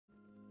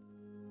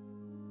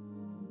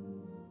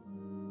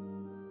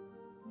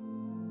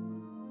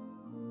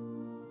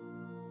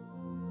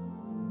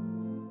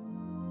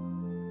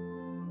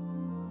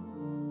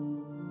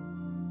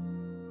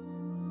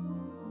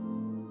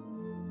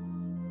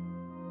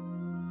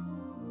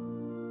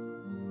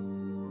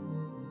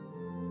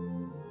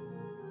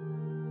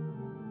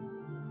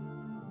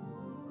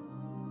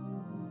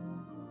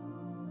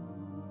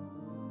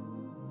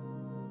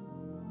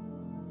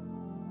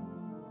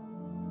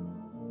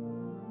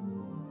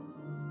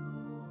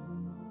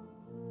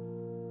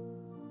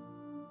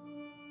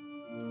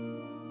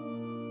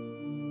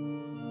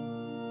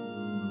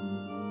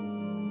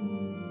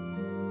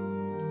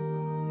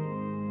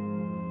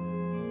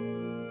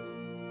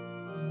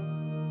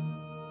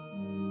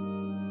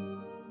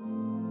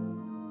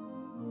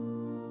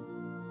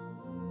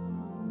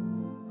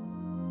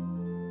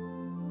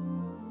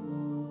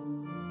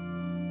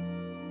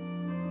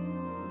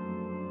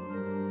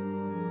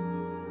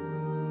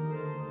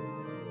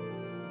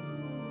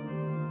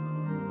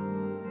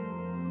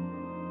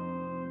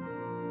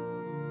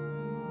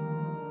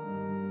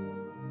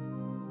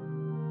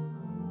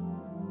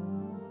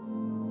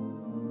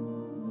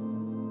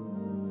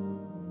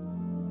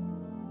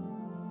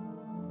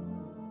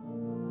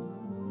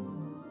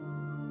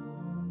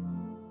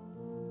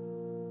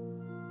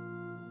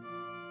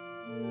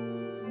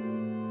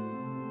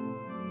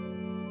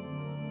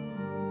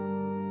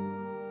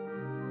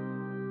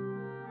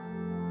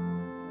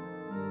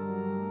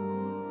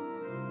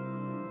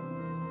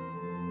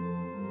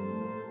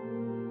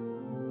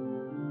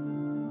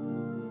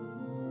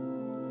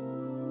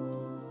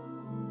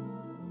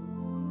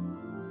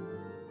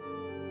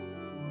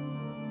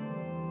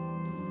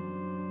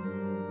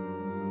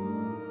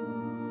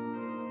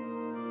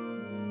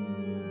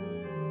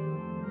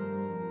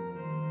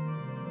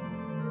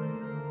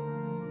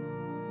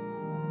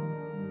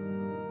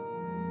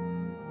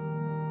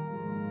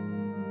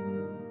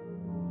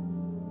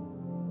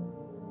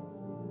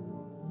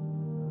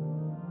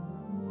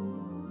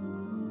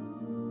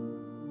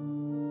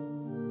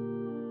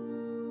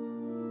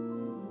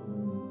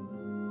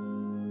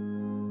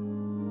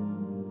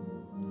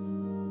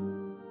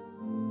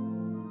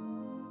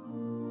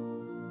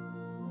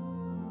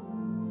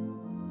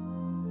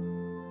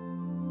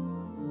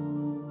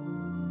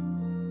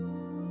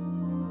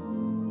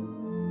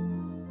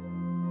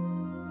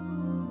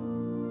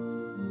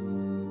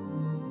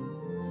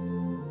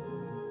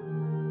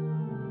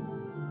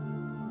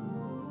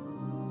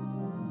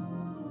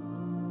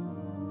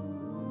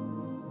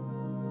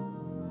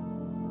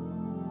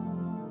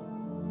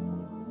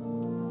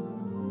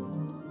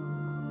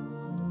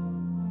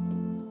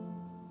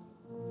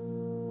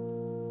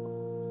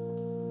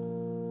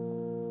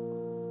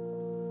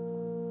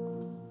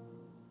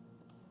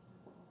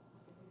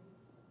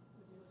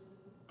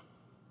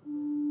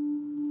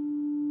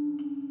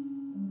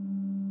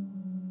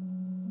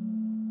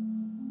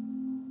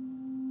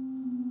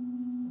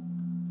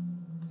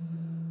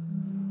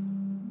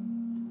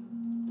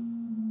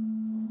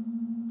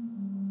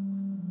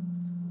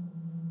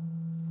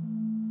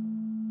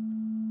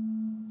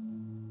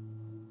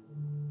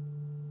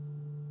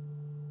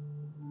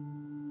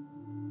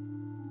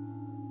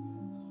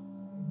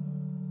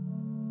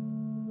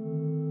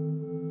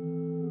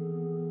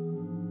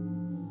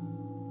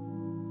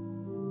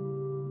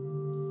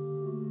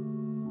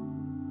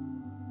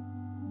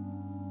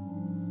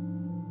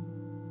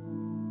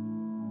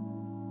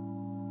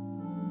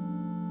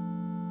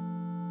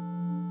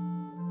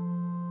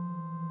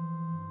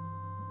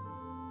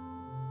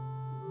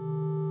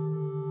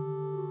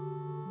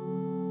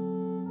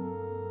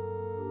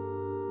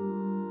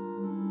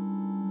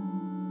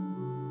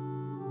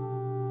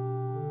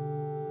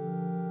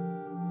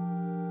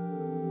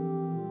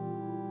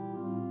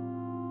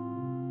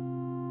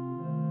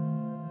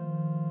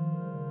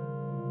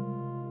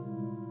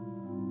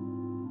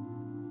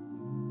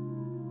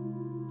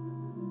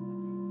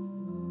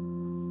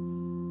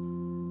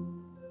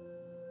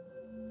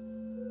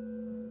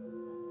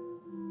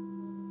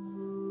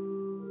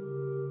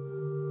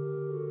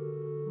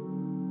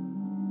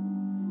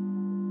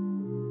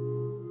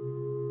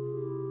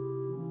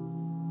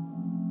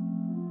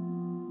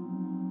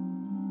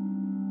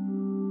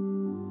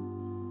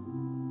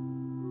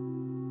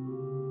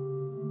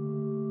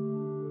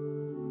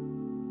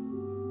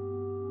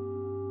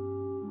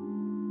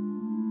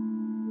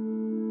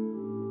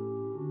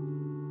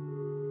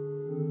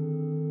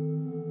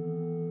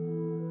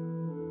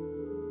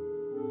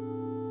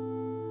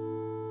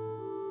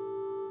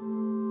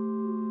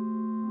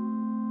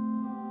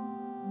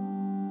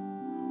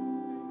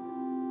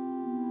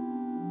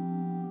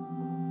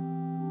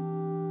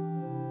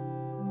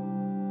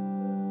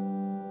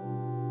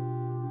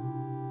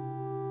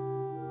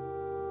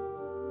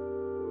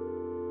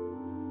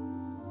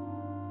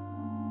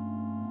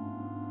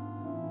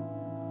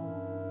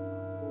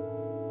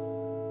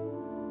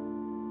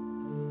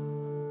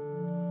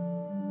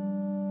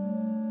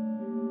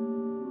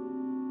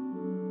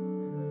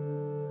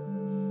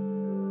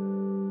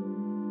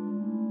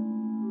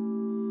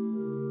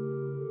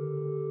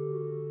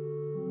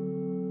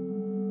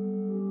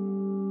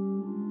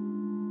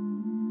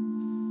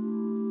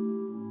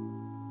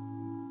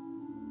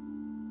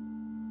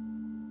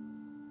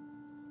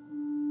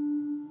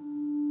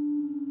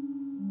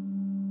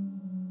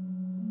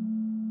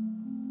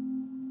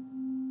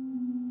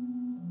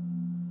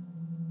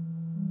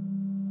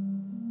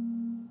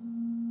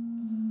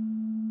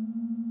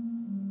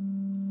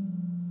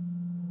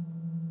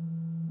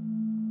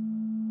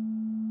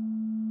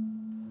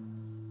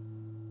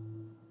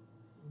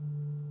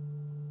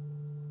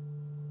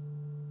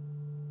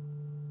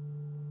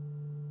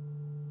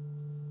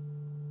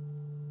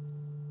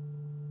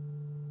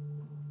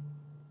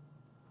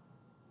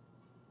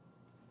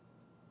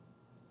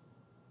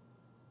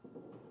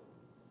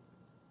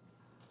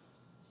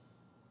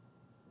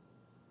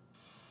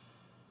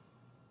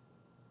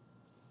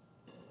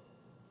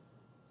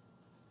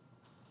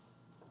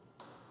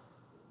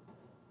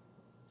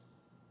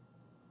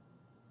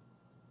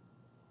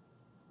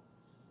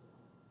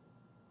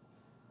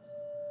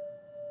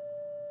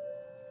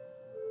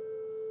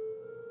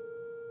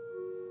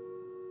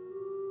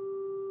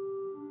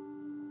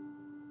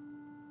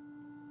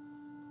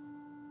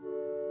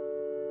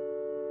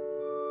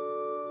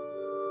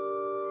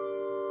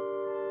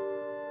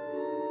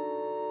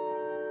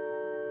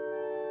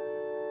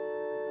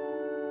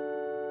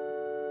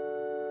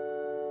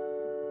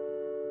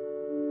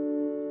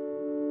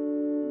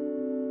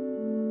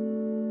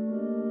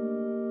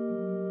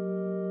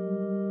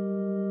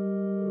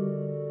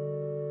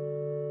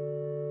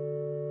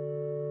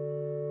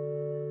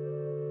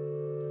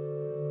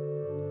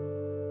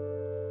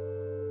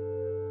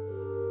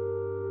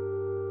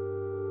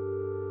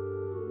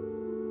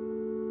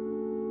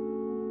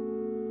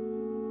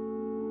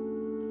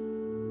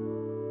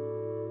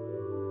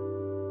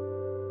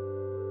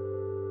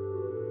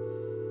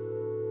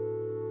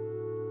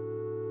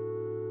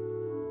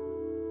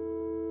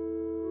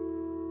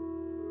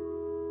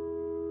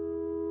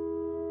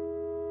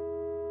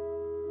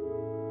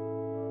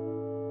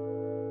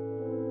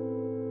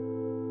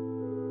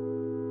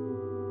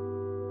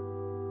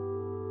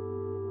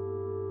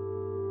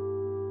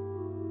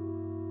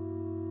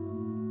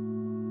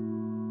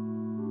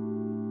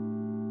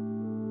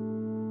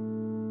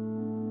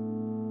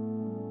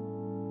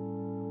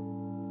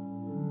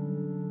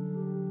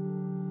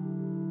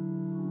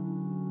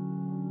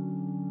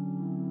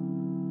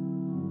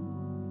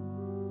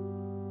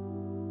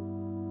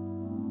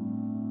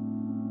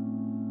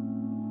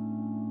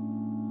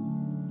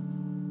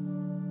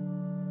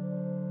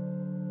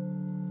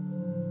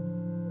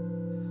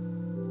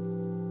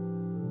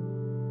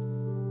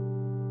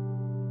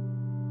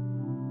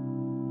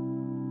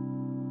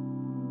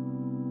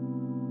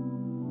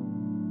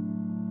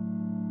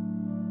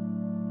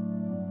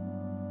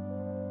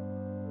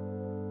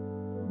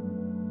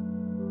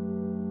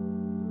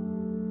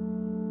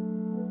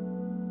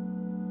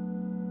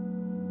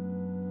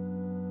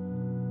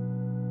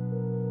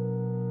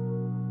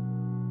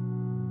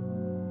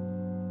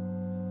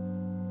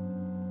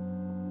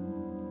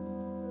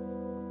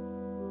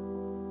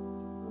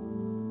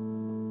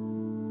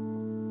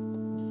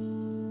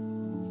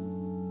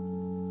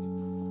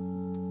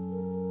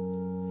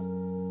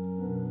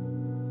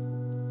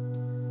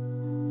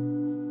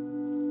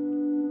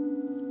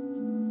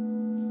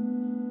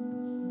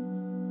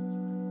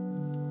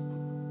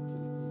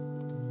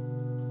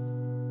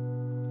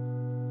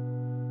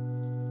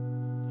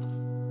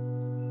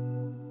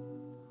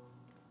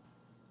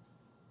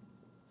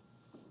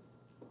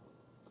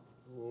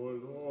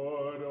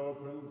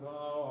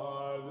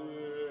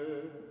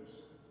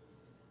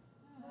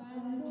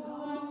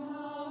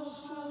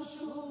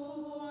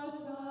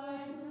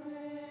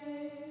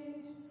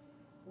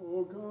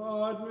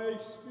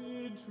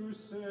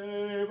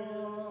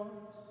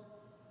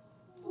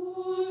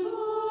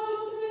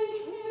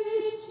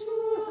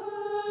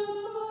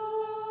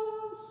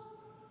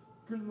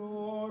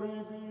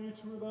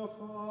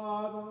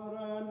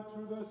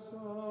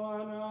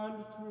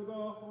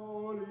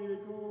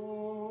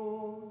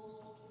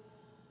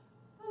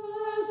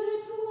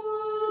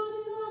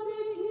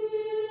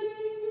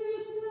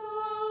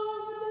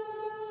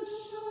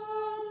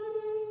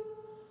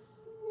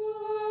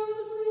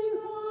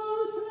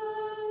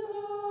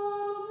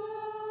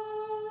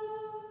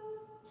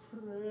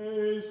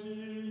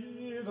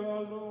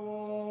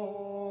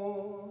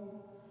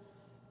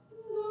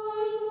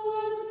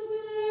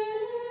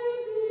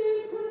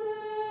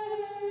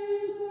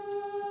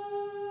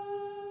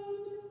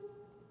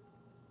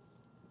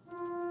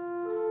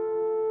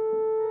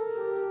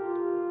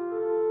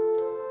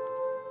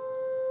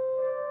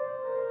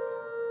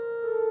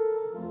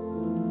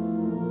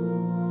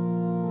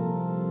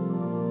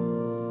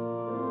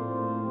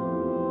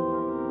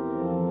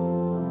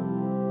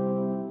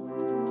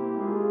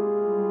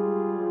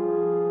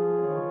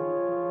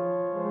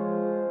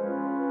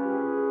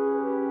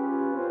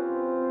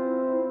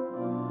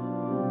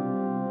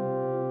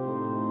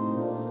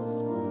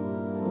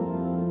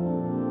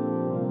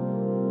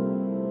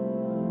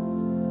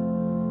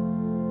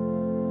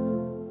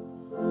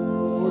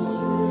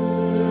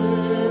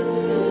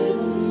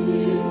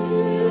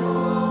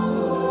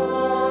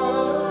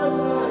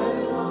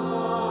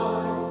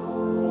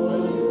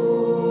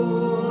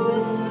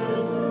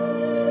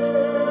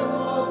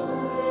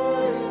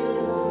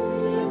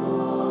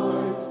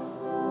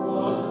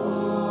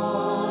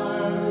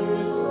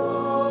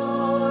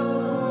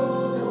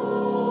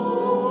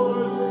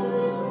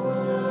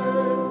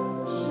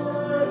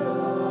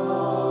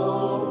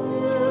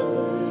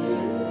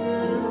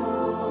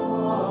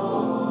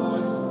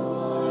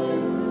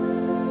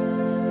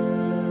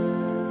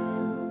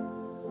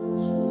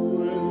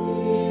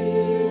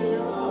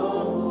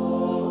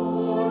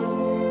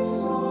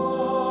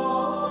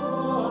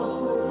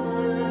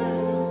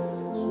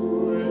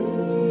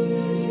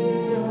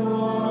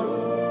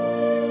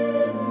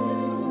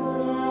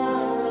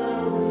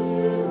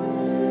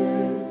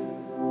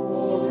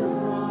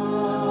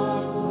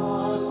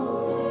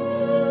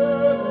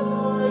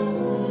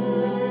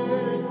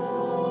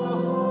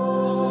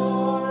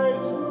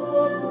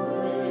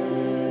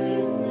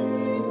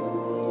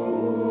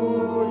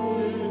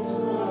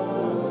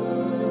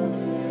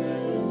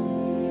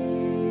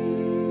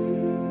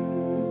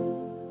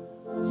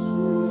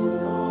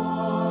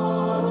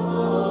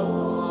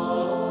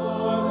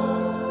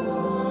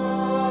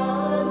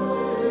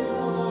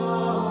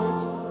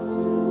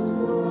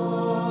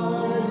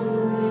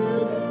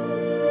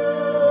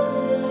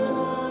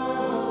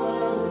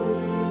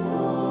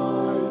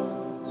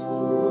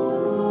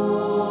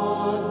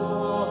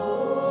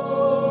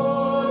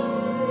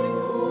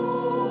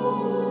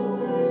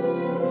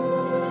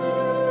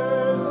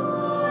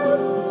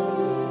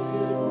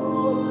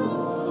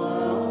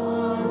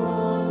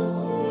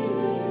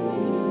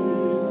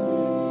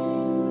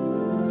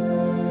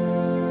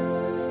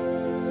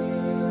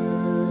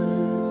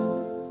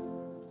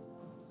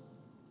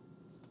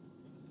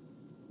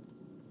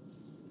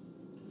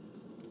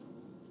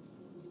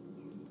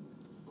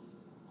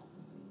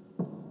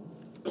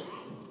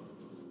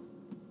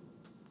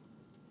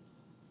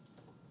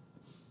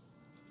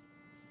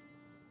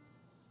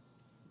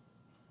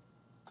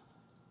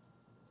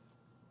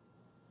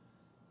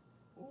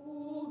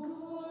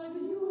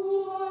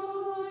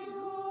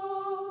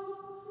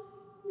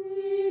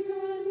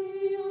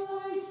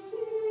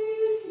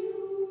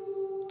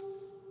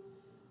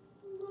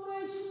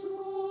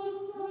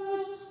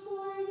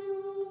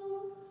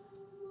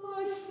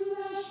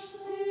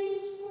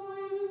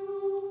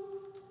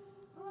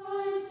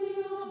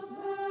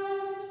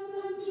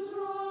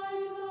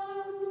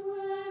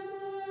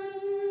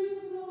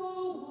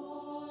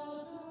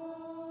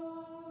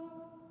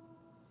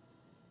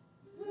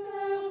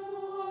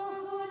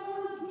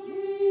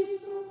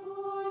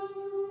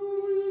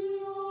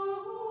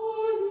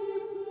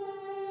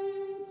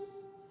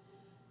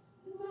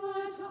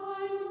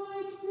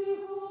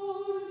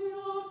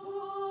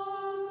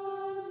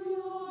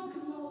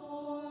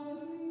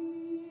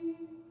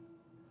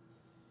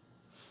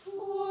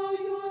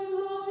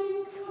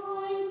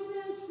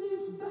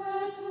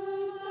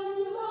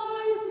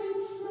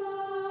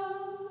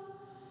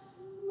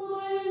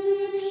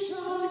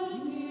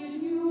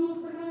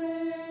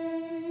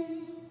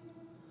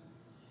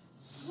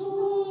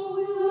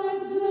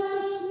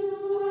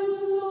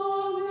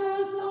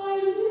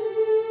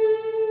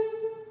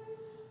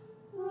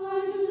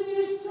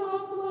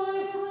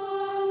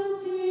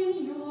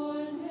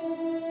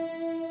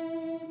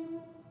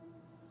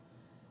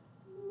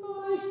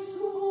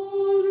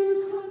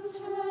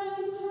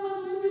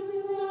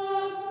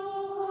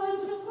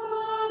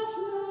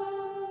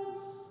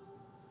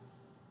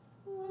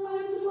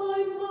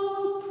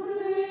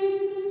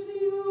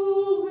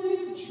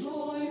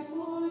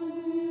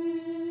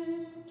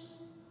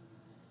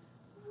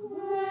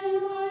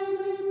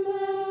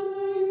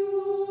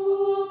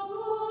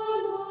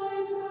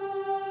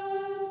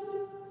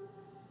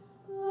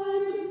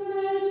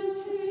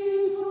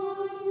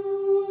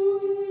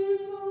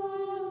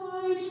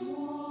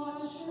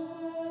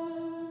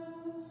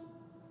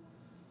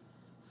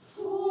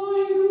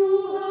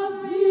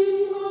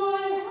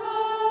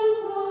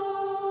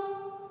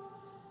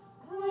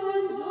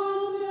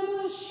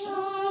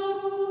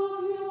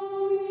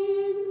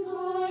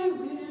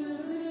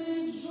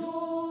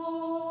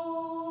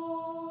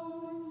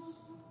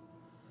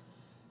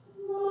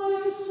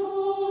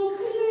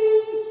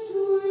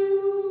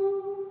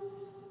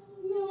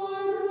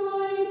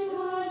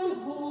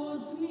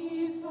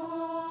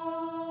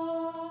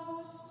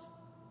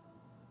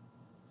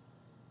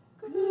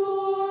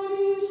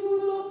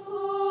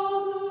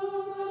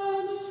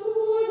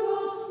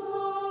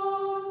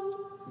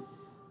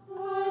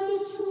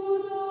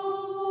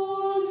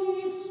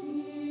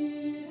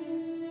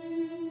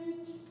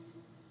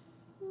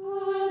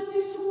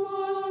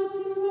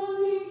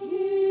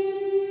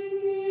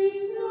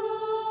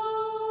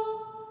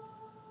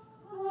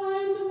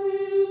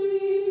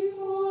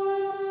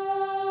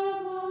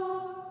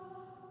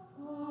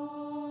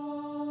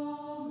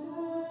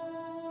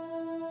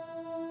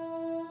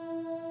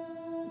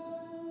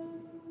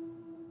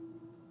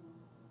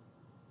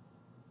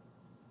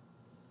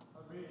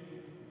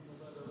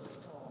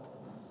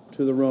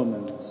to the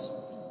Romans.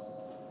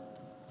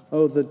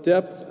 Oh, the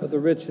depth of the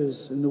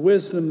riches and the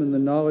wisdom and the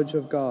knowledge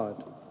of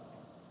God!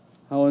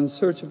 How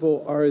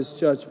unsearchable are his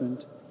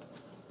judgment,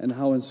 and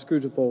how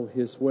inscrutable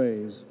his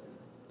ways.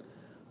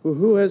 For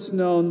who has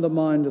known the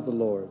mind of the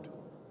Lord?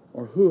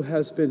 Or who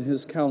has been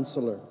his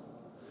counselor?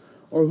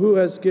 Or who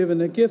has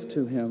given a gift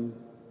to him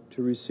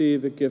to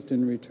receive a gift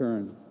in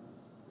return?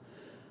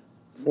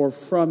 For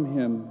from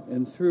him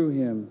and through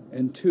him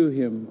and to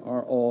him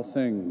are all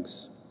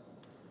things.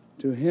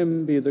 To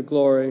him be the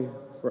glory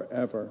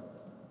forever.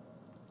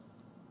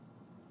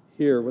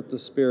 Hear what the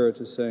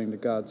Spirit is saying to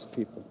God's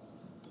people.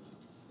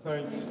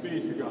 Thanks be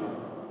to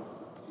God.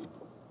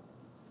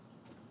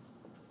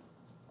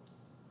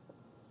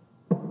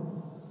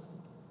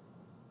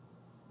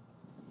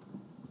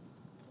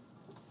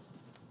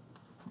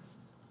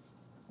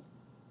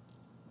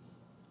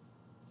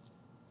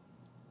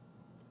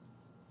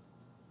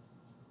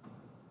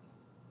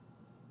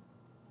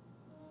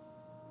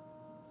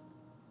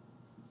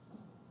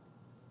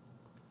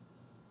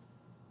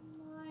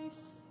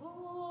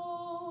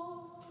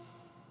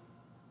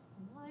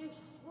 My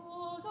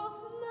soul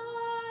doth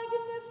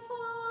magnify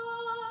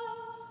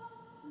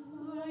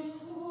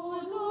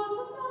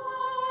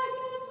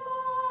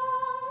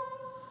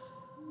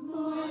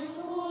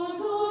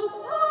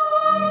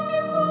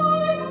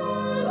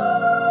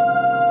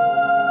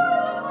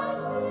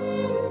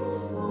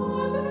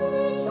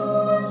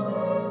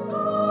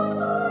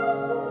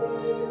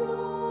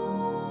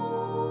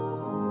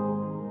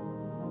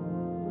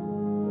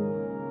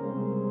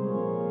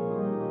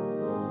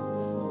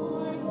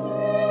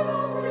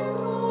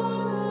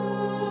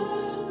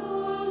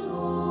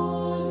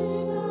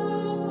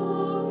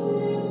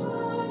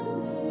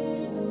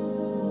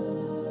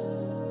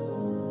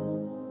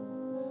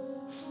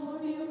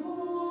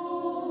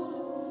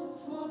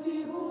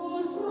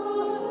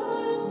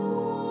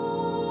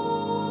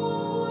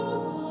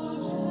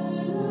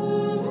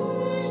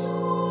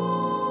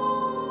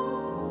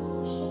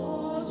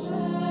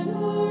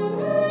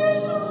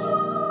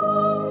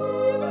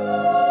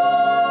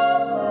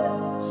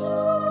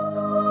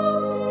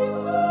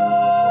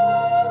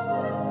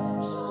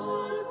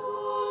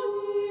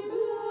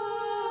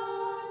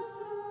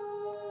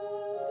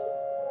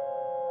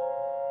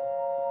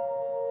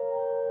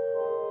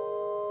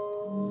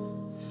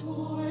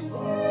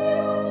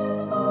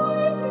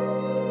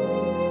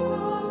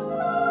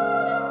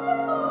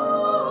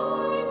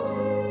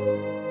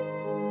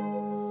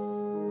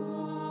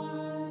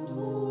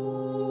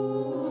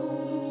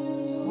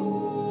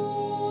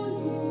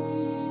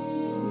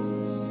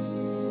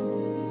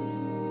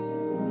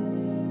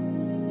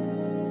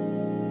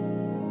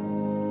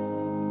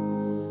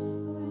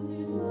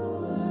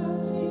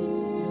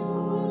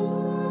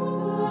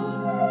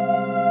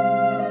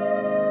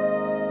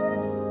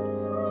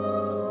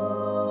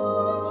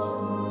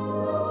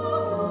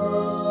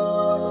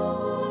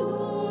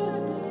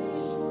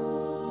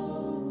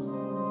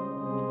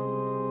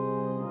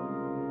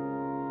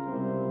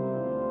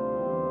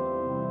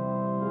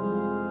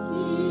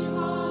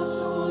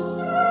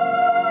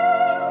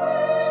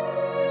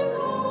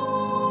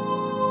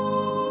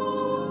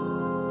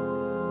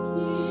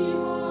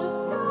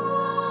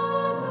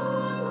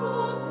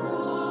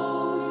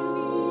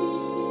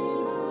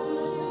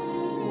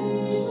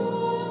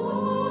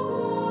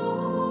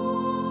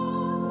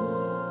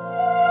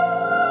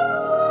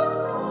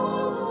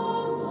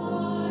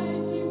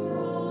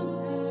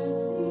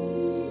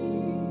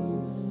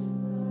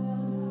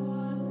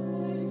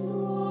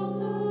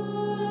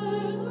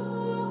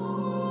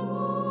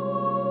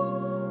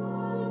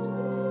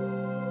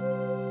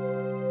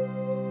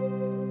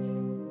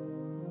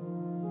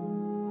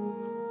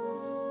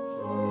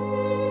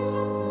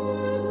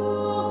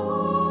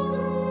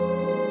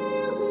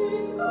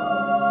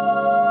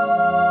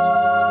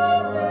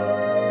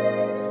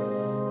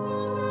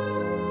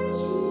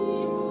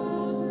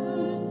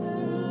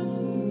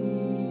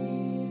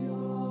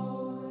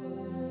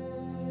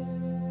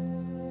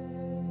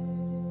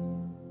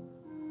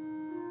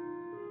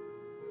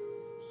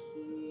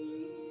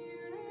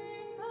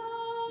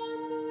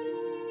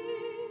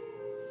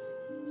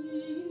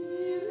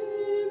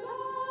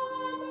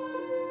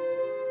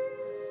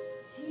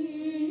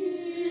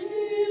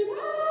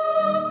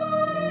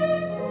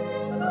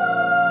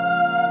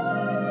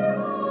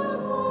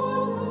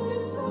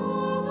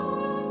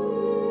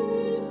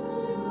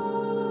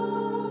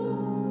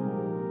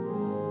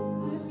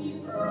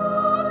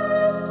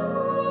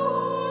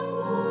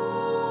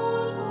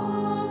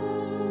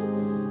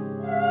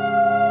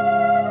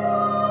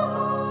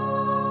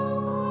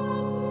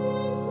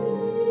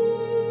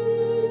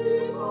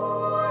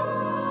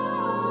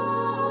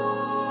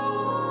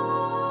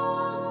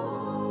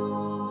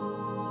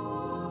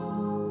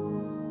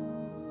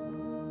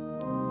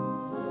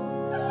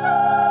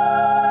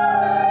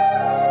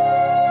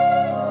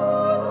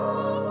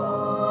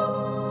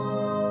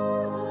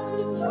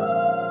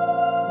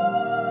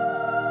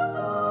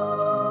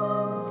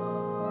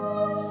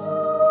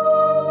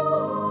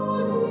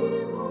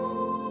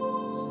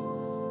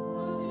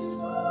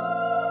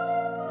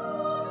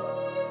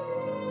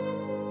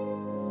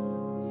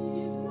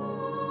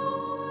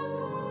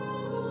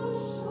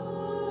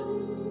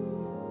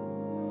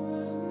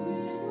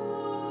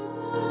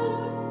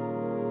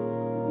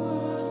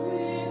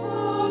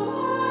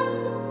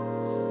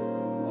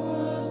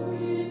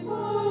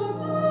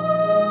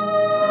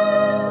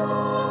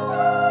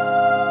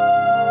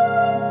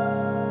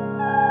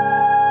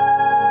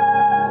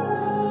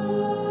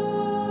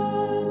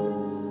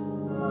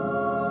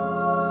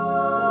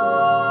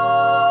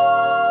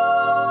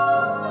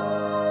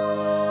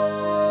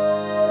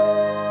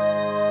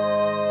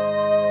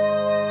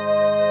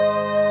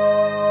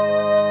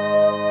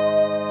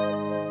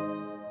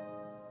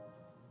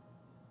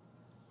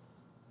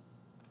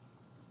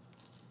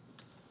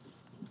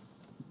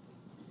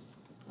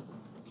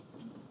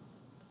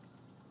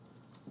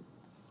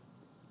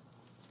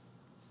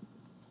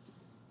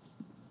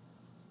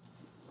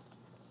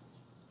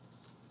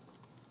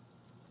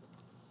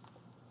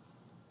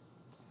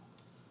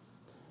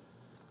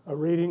A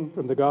reading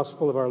from the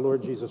Gospel of our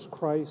Lord Jesus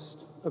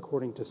Christ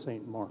according to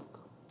St. Mark.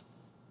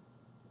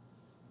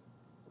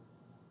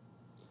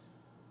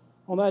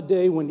 On that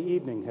day when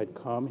evening had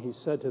come, he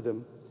said to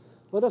them,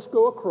 "Let us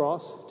go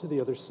across to the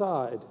other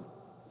side."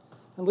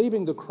 And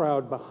leaving the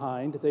crowd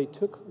behind, they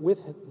took him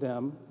with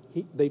them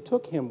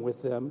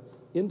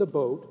in the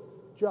boat,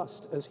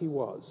 just as he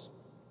was.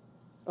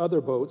 Other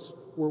boats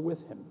were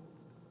with him.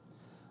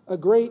 A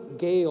great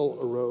gale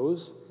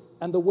arose,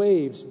 and the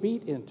waves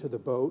beat into the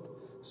boat,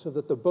 so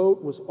that the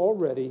boat was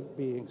already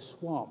being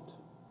swamped.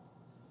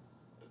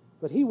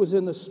 But he was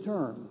in the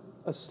stern,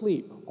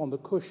 asleep on the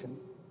cushion.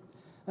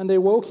 And they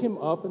woke him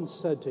up and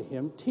said to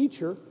him,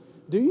 "Teacher,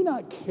 do you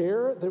not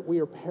care that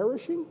we are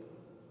perishing?"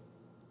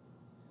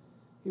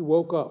 He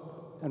woke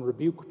up and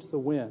rebuked the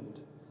wind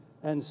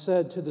and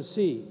said to the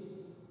sea,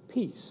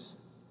 "Peace,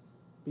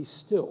 be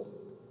still."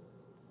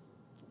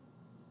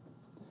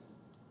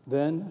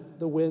 Then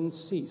the wind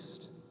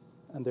ceased,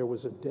 and there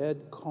was a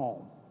dead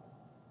calm.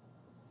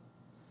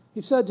 He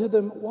said to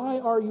them,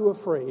 "Why are you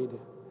afraid?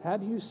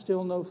 Have you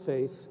still no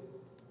faith?"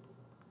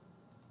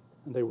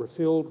 And they were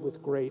filled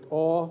with great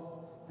awe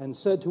and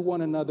said to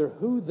one another,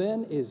 "Who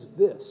then is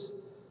this,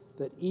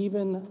 that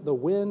even the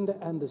wind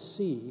and the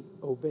sea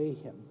obey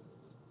him?"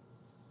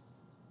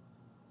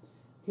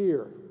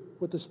 Hear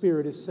what the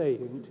Spirit is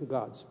saying to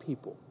God's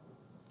people.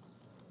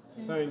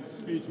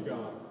 Thanks be to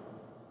God.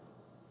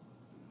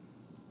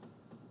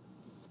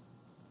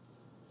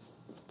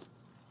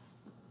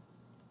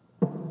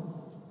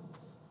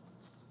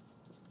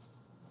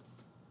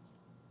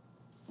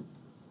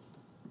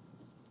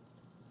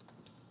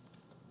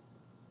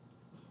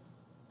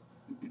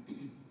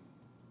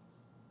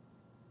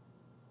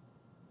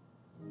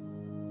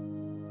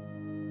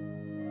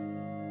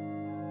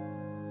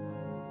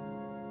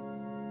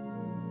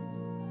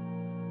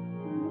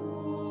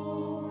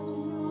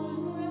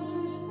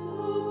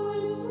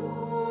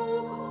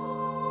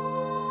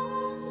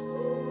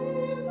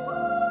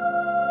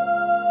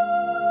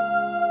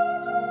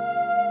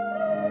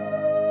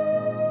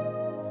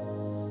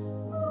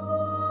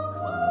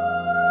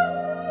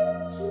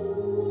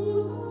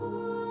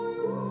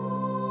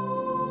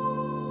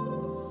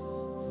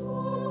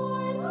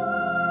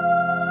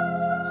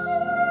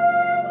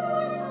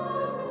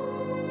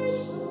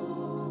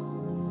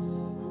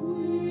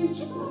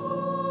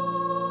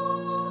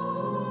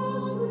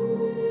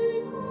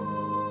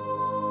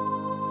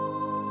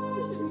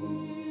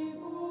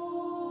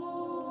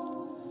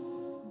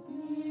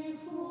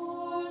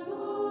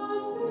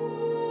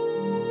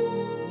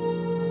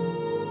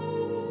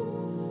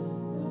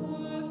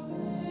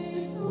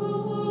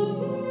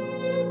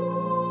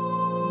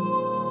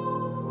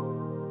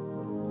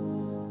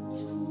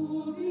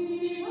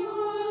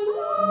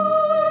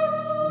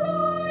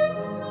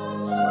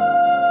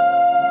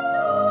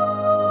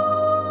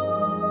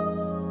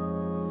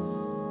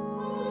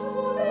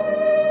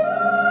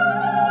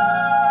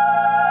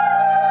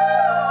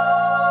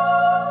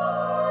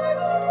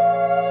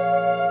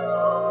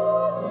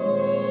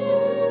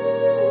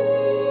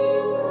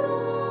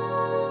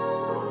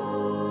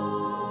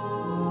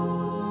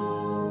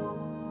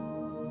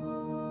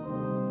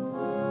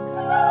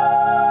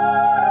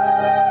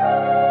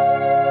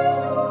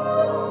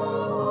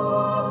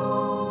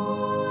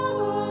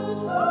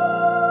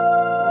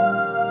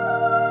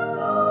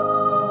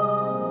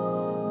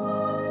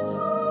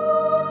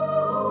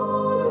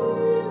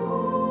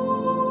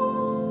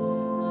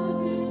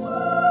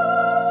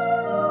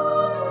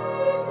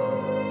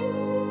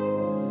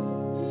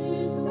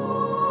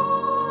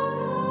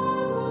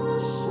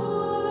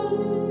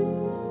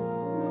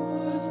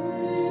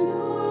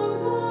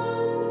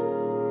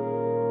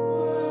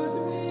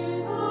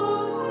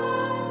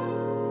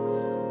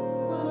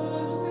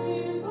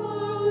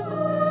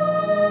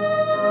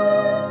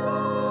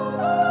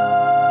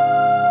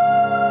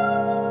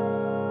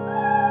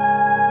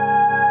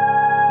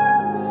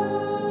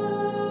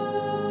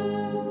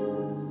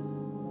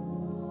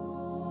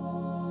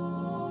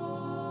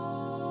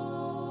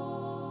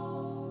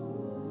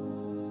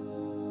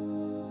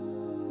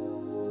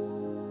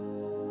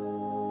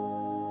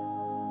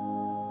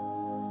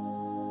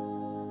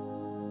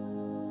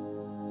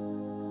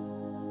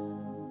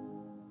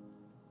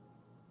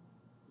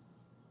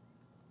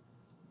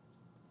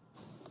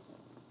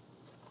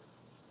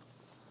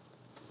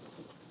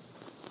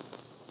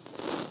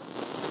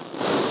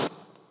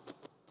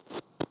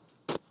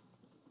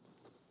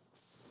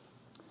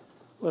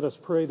 Let us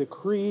pray the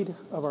creed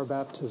of our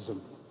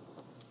baptism.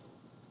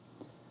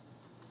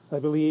 I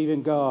believe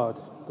in God,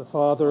 the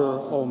Father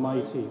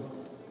Almighty,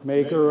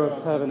 maker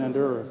of heaven and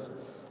earth,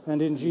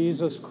 and in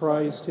Jesus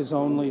Christ, his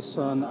only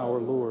Son, our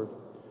Lord,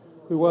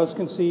 who was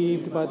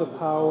conceived by the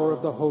power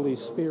of the Holy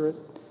Spirit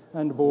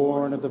and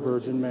born of the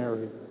Virgin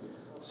Mary,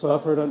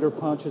 suffered under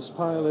Pontius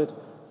Pilate,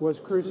 was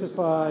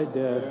crucified,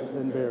 dead,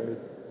 and buried.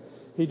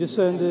 He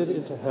descended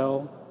into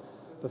hell.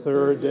 The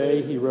third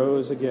day he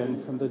rose again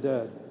from the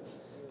dead.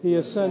 He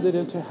ascended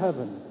into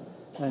heaven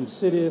and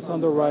sitteth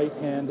on the right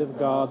hand of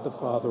God the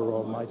Father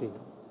Almighty.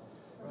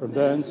 From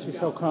thence he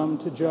shall come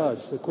to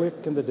judge the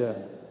quick and the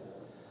dead.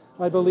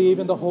 I believe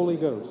in the Holy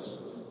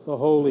Ghost, the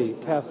Holy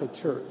Catholic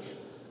Church,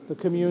 the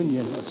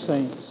communion of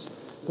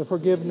saints, the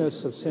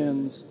forgiveness of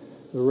sins,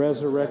 the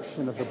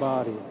resurrection of the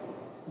body,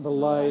 and the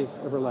life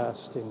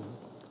everlasting.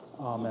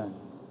 Amen.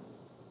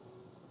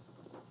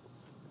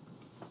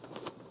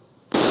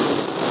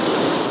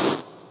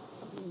 The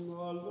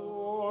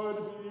Lord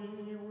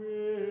be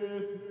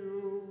with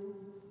you.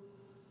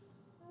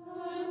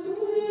 And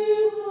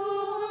with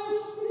thy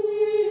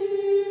spirit.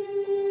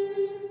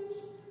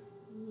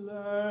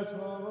 Let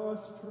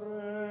us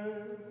pray.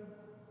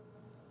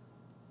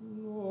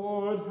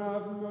 Lord,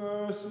 have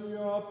mercy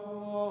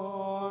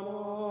upon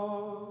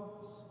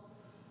us.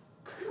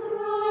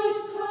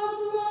 Christ, have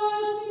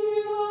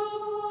mercy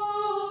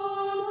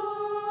upon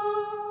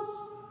us.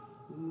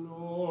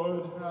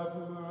 Lord, have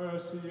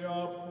mercy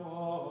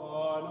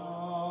upon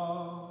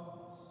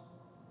us.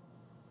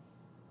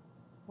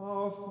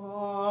 Our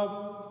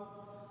Father,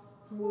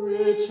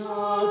 which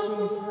art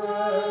in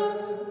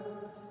heaven,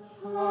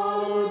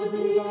 hallowed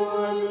be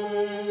thy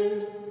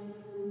name.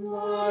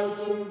 Thy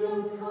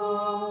kingdom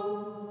come,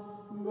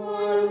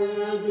 thy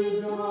will be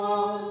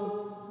done,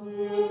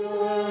 in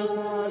earth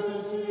as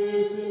it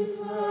is in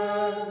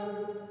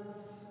heaven.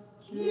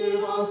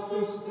 Give us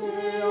this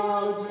day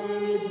our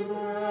daily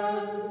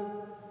bread,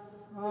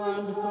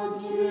 and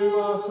forgive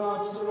us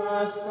our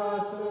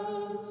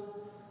trespasses,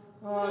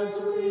 as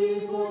we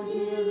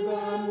forgive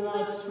them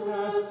that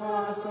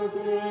trespass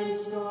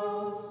against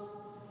us.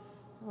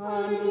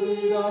 And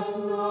lead us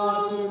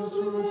not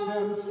into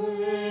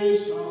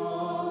temptation,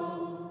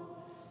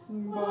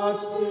 but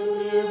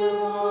deliver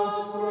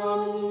us from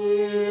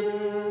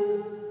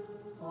evil.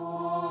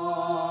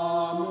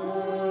 Amen.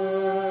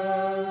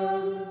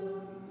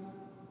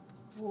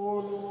 O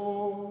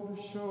Lord,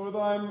 show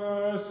thy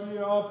mercy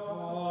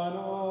upon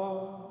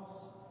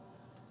us.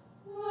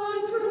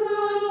 And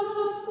grant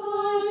us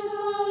thy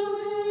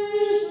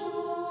salvation.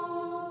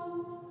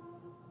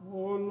 O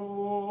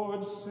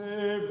Lord,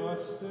 save the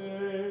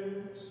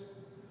state.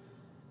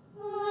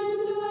 And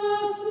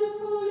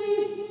mercifully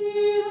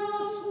hear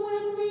us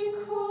when we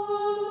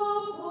call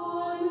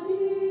upon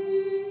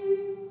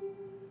thee.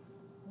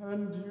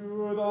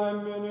 Endue thy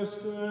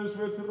ministers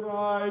with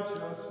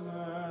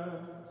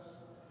righteousness.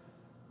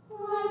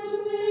 And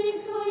make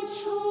thy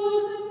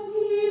chosen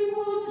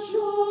people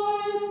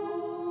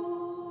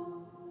joyful.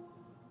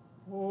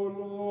 O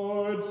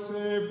Lord,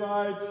 save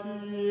thy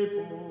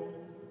people.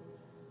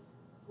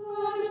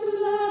 And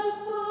bless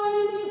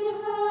thine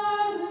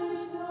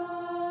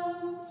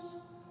inheritance.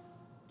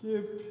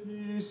 Give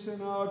peace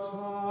in our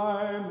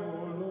time, O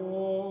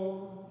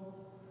Lord.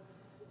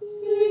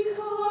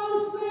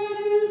 Because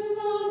there is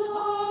none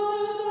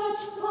other that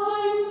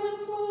fighteth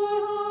for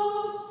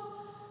us,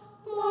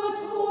 but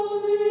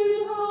only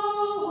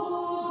thou, O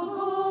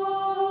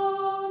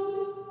God.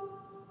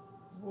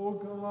 O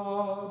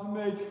God,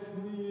 make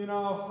clean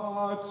our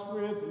hearts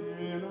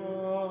within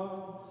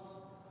us.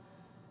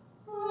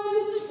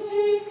 And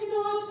take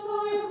not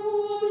thy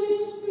Holy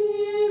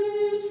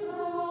Spirit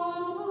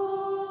from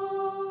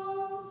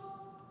us.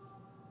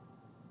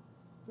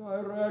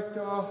 Direct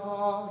our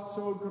hearts,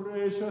 O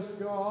gracious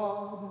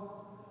God,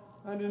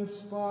 and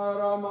inspire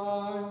our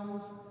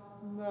minds,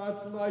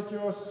 that like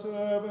your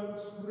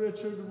servants,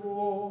 Richard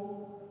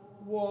Rolle,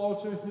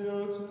 Walter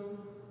Hilton,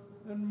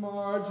 and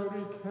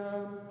Margery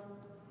Kempe,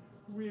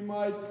 we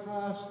might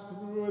pass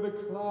through the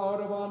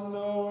cloud of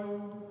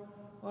unknowing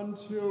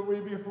until we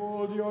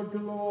behold your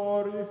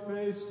glory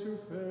face to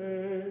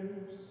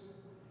face.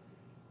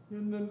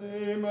 In the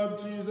name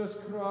of Jesus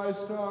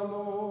Christ our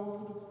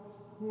Lord,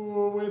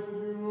 who with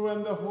you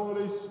and the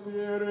Holy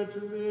Spirit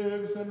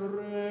lives and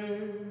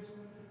reigns,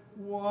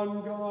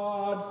 one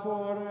God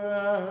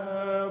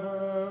forever.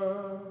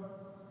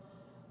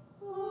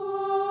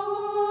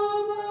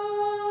 Amen.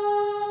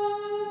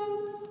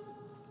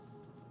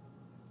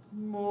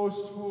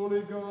 Most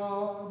holy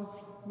God,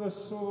 the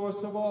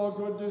source of all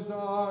good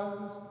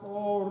desires,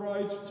 all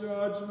right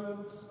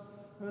judgments,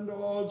 and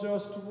all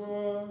just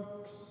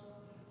works,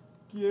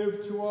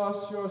 give to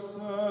us, your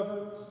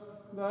servants,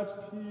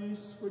 that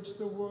peace which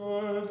the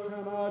world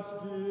cannot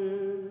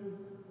give,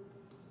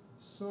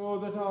 so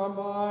that our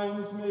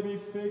minds may be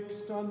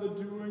fixed on the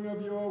doing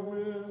of your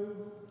will,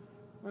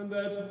 and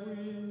that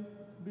we,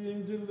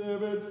 being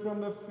delivered from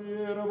the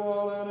fear of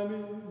all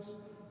enemies,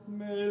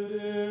 may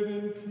live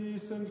in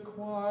peace and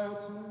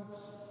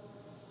quietness,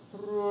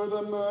 through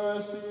the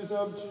mercies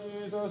of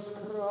Jesus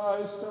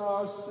Christ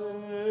our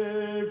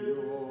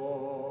Savior.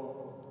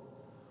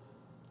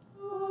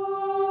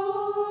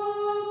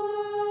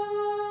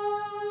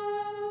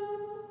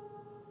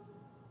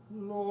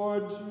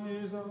 Lord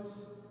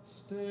Jesus,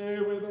 stay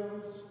with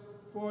us,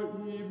 for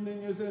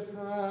evening is at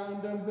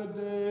hand and the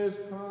day is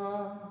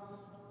past.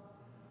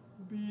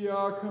 Be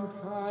our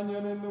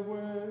companion in the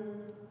way,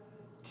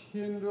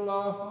 kindle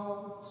our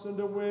hearts and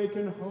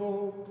awaken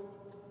hope,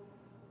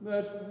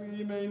 that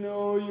we may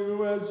know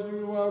you as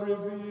you are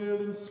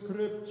revealed in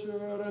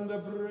Scripture and the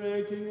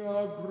breaking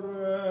of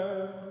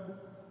bread.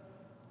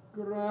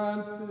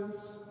 Grant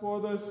this for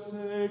the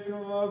sake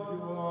of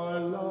your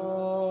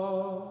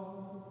love.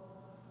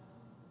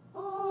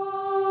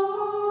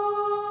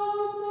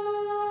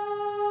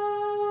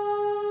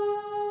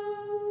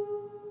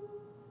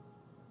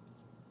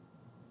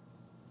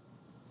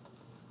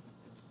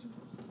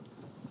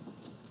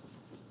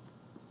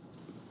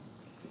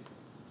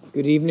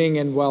 Good evening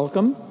and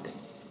welcome.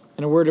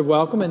 And a word of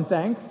welcome and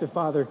thanks to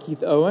Father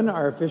Keith Owen,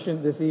 our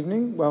officiant this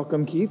evening.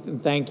 Welcome, Keith, and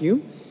thank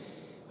you.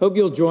 Hope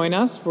you'll join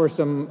us for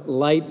some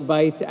light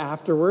bites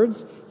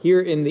afterwards here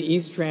in the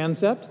East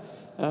Transept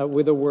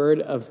with a word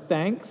of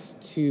thanks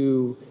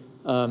to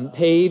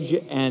Paige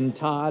and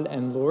Todd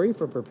and Lori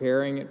for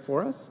preparing it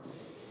for us.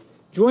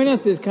 Join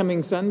us this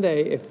coming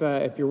Sunday if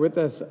you're with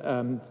us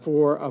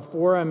for a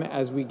forum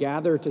as we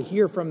gather to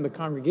hear from the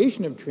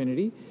Congregation of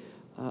Trinity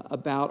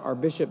about our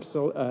bishop's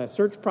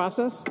search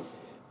process.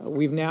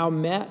 We've now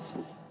met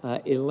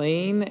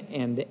Elaine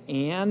and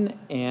Anne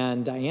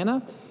and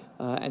Diana,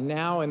 and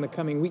now in the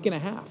coming week and a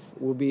half,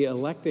 we'll be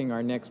electing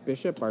our next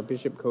bishop, our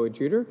bishop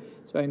coadjutor.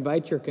 So I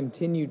invite your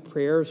continued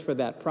prayers for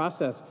that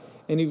process.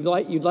 And if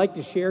you'd like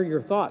to share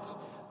your thoughts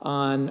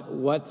on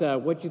what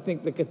you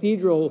think the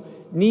cathedral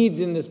needs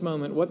in this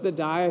moment, what the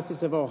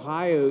Diocese of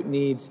Ohio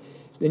needs,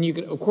 then you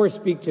can, of course,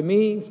 speak to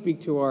me,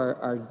 speak to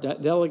our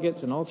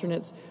delegates and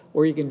alternates,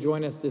 or you can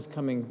join us this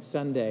coming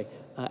Sunday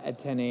at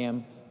 10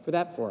 a.m. for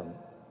that forum.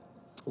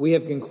 We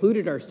have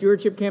concluded our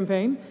stewardship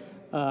campaign,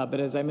 but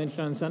as I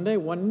mentioned on Sunday,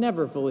 one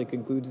never fully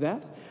concludes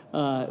that.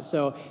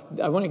 So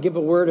I want to give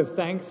a word of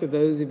thanks to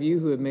those of you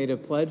who have made a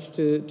pledge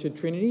to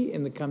Trinity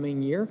in the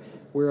coming year.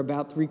 We're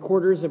about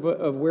 3/4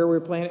 of where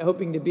we're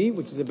hoping to be,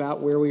 which is about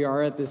where we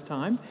are at this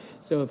time.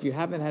 So if you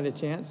haven't had a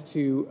chance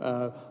to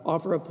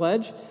offer a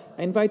pledge,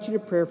 I invite you to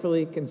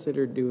prayerfully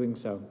consider doing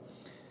so.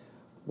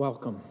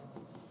 Welcome.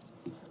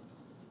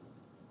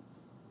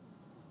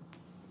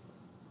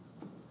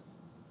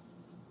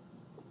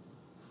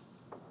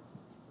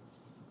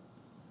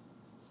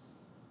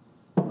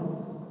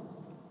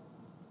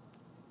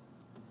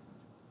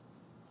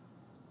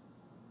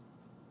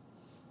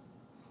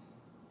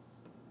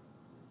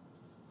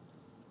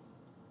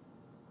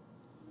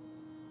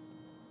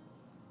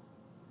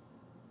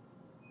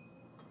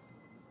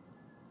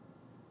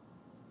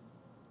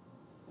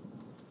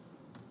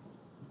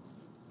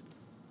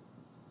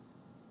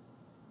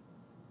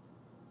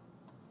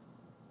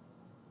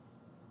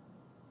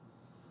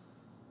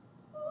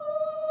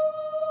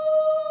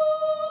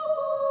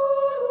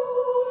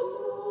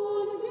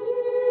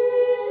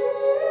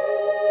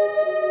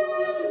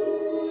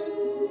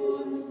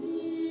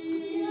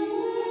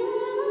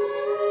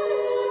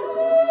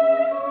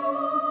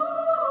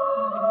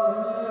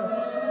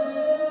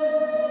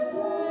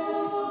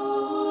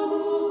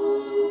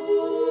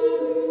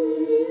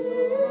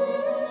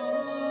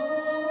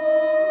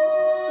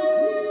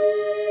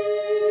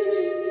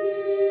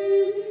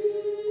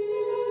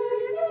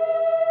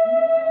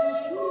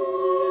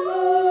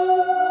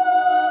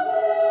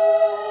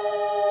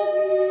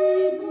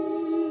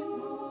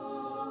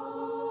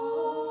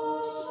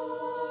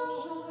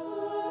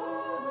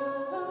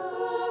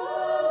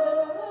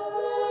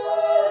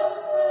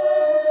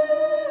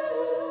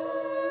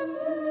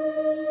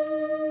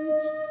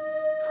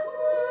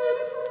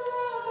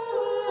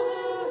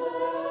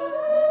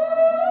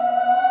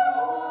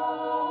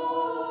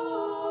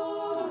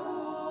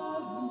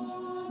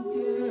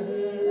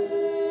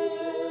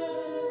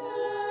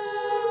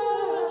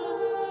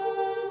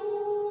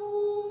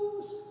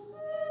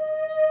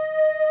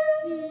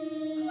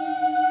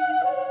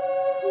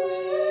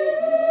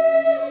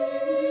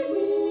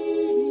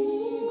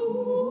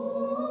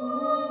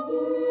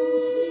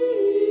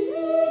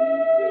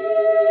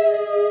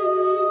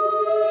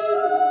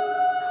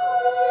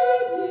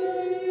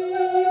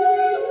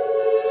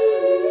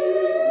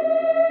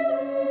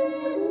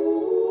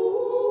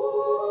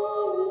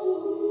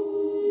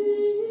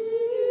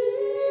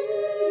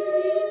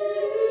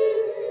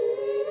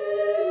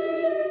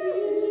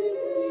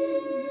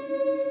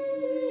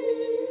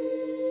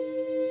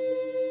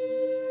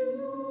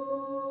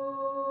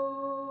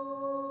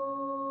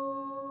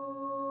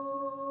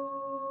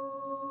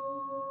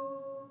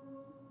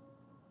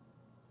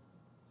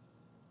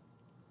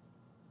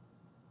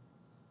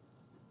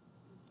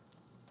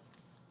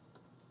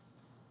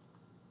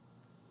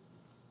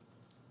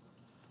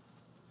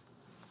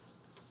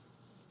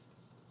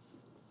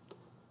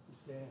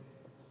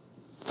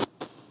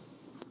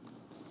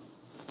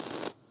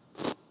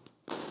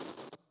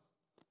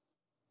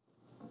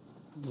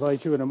 I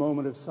invite you in a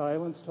moment of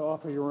silence to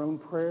offer your own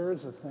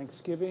prayers of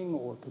thanksgiving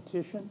or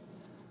petition,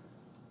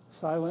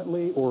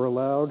 silently or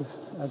aloud,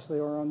 as they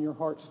are on your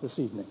hearts this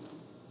evening.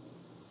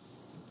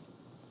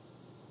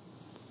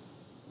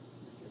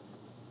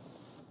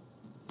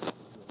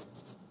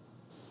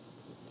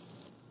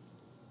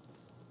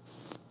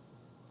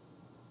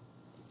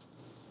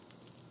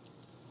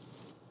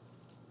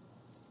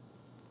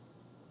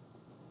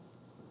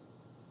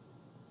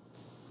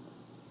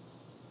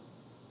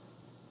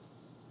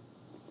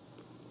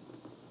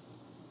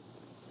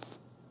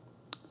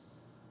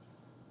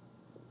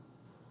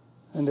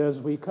 And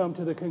as we come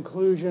to the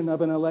conclusion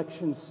of an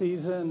election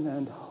season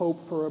and hope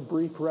for a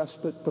brief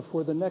respite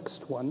before the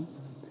next one,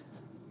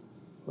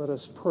 let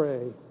us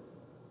pray.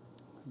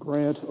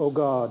 Grant, O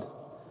God,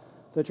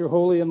 that your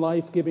holy and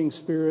life-giving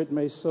Spirit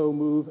may so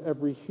move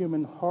every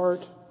human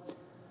heart,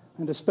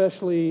 and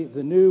especially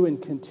the new and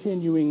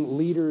continuing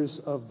leaders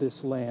of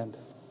this land,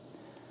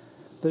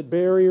 that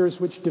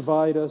barriers which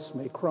divide us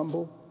may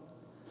crumble,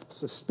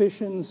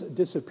 suspicions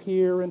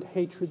disappear, and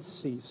hatred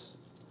cease,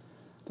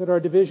 that our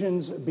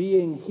divisions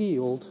being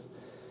healed,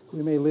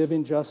 we may live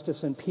in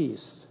justice and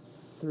peace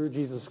through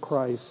Jesus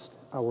Christ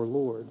our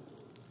Lord.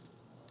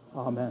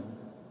 Amen.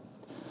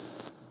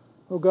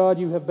 O God,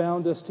 you have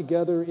bound us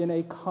together in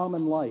a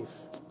common life.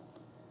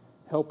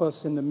 Help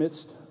us in the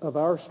midst of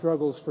our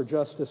struggles for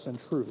justice and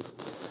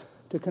truth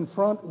to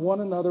confront one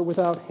another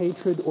without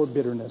hatred or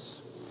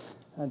bitterness,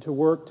 and to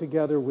work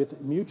together with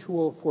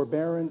mutual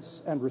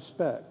forbearance and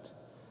respect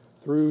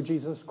through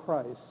Jesus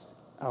Christ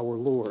our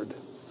Lord.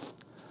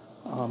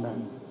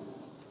 Amen.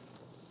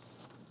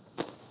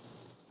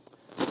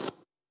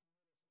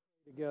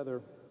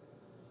 Together,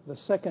 the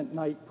second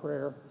night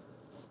prayer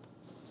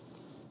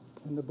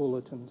in the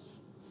bulletins.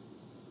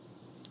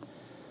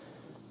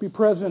 Be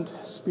present,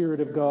 Spirit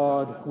of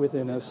God,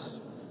 within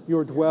us,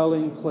 your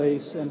dwelling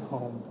place and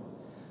home,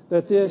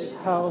 that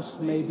this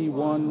house may be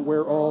one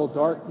where all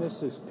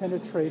darkness is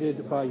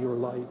penetrated by your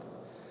light,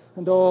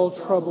 and all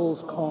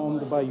troubles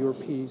calmed by your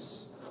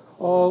peace,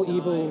 all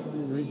evil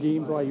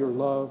redeemed by your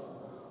love,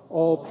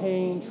 all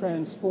pain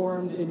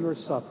transformed in your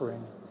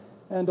suffering,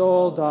 and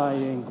all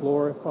dying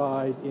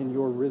glorified in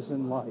your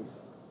risen life.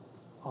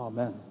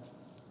 Amen.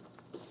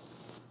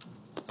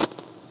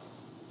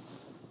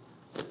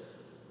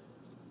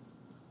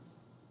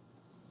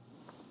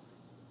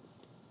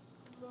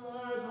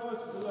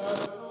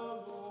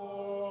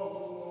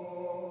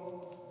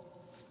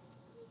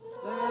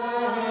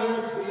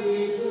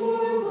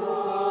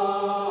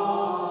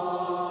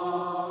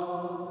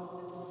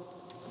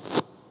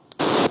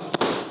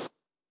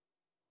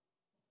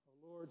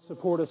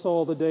 Support us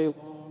all the day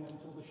long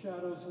until the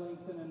shadows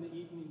lengthen and the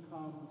evening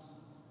comes,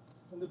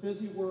 and the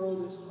busy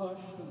world is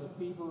hushed and the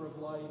fever of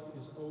life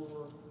is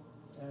over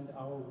and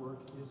our work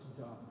is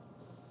done.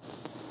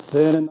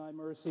 Then in thy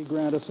mercy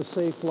grant us a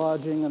safe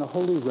lodging and a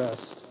holy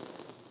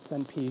rest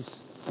and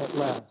peace at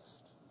last.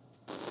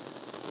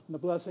 And the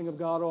blessing of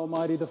God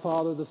Almighty, the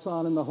Father, the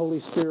Son, and the Holy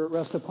Spirit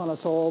rest upon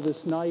us all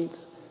this night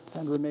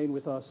and remain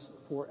with us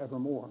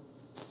forevermore.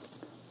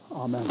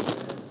 Amen.